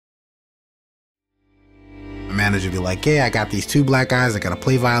manager would be like, "Hey, I got these two black guys that gotta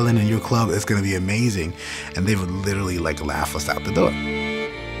play violin in your club. It's gonna be amazing." And they would literally like laugh us out the door.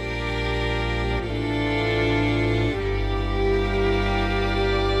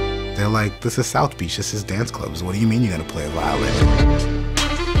 They're like, "This is South Beach, this is dance clubs. What do you mean you're gonna play a violin?"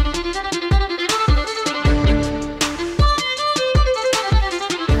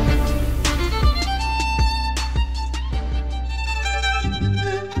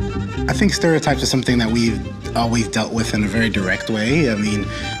 I think stereotypes are something that we've always dealt with in a very direct way. I mean,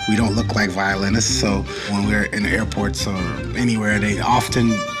 we don't look like violinists, so when we're in airports or anywhere, they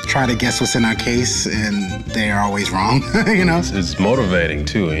often try to guess what's in our case, and they are always wrong, you know? It's motivating,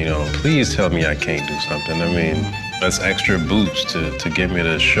 too, you know. Please tell me I can't do something. I mean, that's extra boost to get me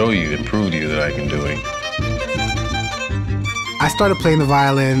to show you and prove to you that I can do it. I started playing the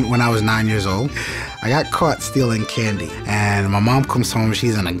violin when I was 9 years old. I got caught stealing candy, and my mom comes home,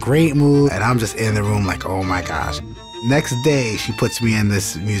 she's in a great mood, and I'm just in the room like, oh my gosh. Next day, she puts me in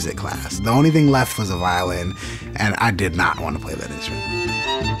this music class. The only thing left was a violin, and I did not want to play that instrument.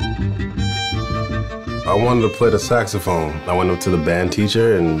 I wanted to play the saxophone. I went up to the band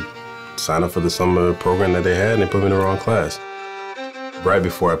teacher and signed up for the summer program that they had, and they put me in the wrong class. Right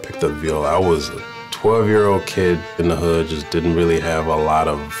before I picked up viola, I was a 12-year-old kid in the hood, just didn't really have a lot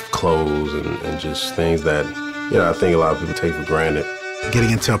of clothes and just things that, you know, I think a lot of people take for granted. Getting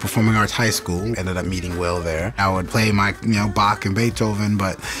into a performing arts high school, ended up meeting Will there. I would play my, Bach and Beethoven,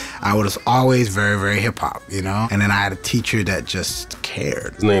 but I was always very, very hip-hop, you know? And then I had a teacher that just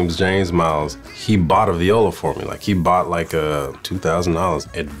cared. His name's James Miles. He bought a viola for me. Like, he bought like a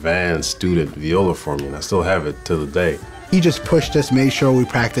 $2,000 advanced student viola for me, and I still have it to the day. He just pushed us, made sure we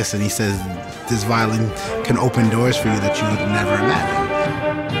practiced, and he says, this violin can open doors for you that you would never imagine.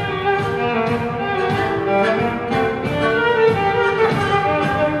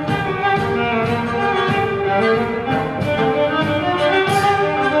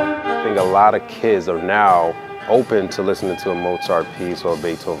 I think a lot of kids are now open to listening to a Mozart piece or a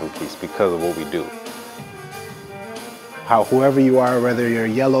Beethoven piece because of what we do. Whoever you are, whether you're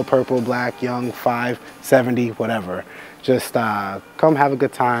yellow, purple, black, young, 5, 70, whatever, just come have a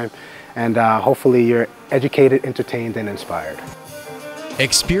good time, and hopefully you're educated, entertained, and inspired.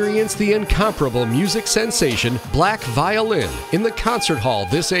 Experience the incomparable music sensation Black Violin in the concert hall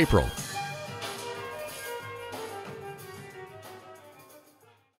this April.